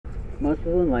Most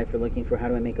people in life are looking for how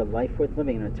do I make a life worth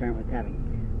living and a return worth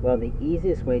having. Well, the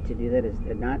easiest way to do that is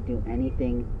to not do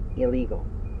anything illegal.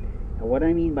 And what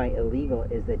I mean by illegal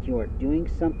is that you are doing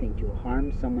something to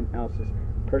harm someone else's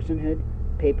personhood,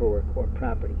 paperwork, or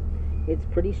property. It's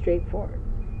pretty straightforward.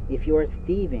 If you are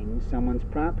thieving someone's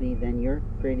property, then you're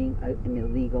creating an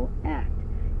illegal act.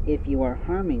 If you are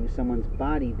harming someone's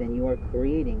body, then you are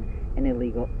creating an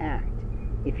illegal act.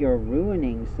 If you're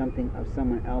ruining something of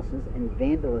someone else's in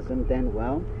vandalism, then,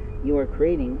 well, you are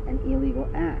creating an illegal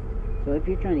act. So if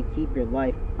you're trying to keep your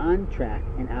life on track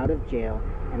and out of jail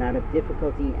and out of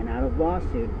difficulty and out of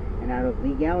lawsuit and out of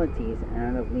legalities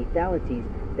and out of lethalities,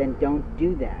 then don't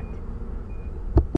do that.